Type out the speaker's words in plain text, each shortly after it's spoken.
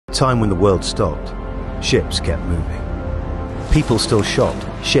time when the world stopped, ships kept moving. People still shopped,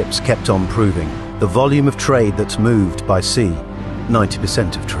 ships kept on proving the volume of trade that's moved by sea,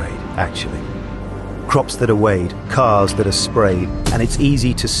 90% of trade, actually. Crops that are weighed, cars that are sprayed, and it's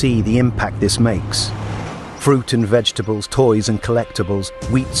easy to see the impact this makes. Fruit and vegetables, toys and collectibles,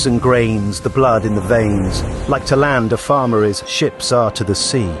 wheats and grains, the blood in the veins. Like to land a farmer is, ships are to the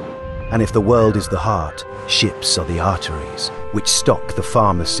sea. And if the world is the heart, ships are the arteries, which stock the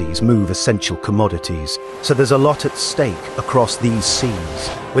pharmacies, move essential commodities. So there's a lot at stake across these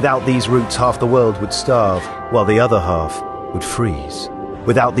seas. Without these routes, half the world would starve, while the other half would freeze.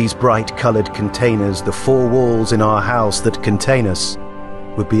 Without these bright-coloured containers, the four walls in our house that contain us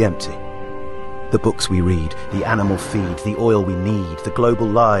would be empty. The books we read, the animal feed, the oil we need, the global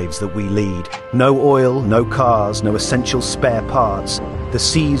lives that we lead. No oil, no cars, no essential spare parts. The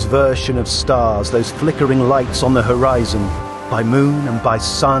sea's version of stars, those flickering lights on the horizon. By moon and by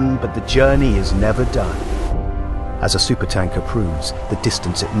sun, but the journey is never done. As a supertanker proves, the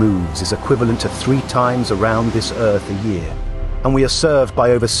distance it moves is equivalent to 3 times around this earth a year. And we are served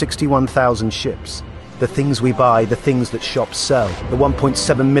by over 61,000 ships. The things we buy, the things that shops sell, the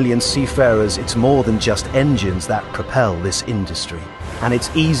 1.7 million seafarers, it's more than just engines that propel this industry. And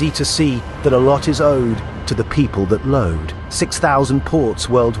it's easy to see that a lot is owed to the people that load. 6,000 ports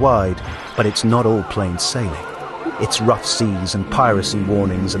worldwide, but it's not all plain sailing. It's rough seas and piracy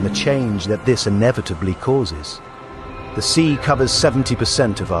warnings and the change that this inevitably causes. The sea covers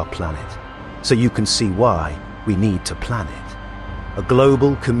 70% of our planet, so you can see why we need to plan it. A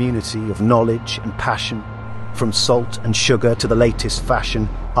global community of knowledge and passion. From salt and sugar to the latest fashion,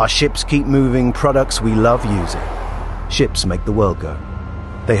 our ships keep moving products we love using. Ships make the world go.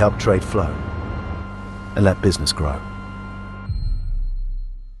 They help trade flow and let business grow.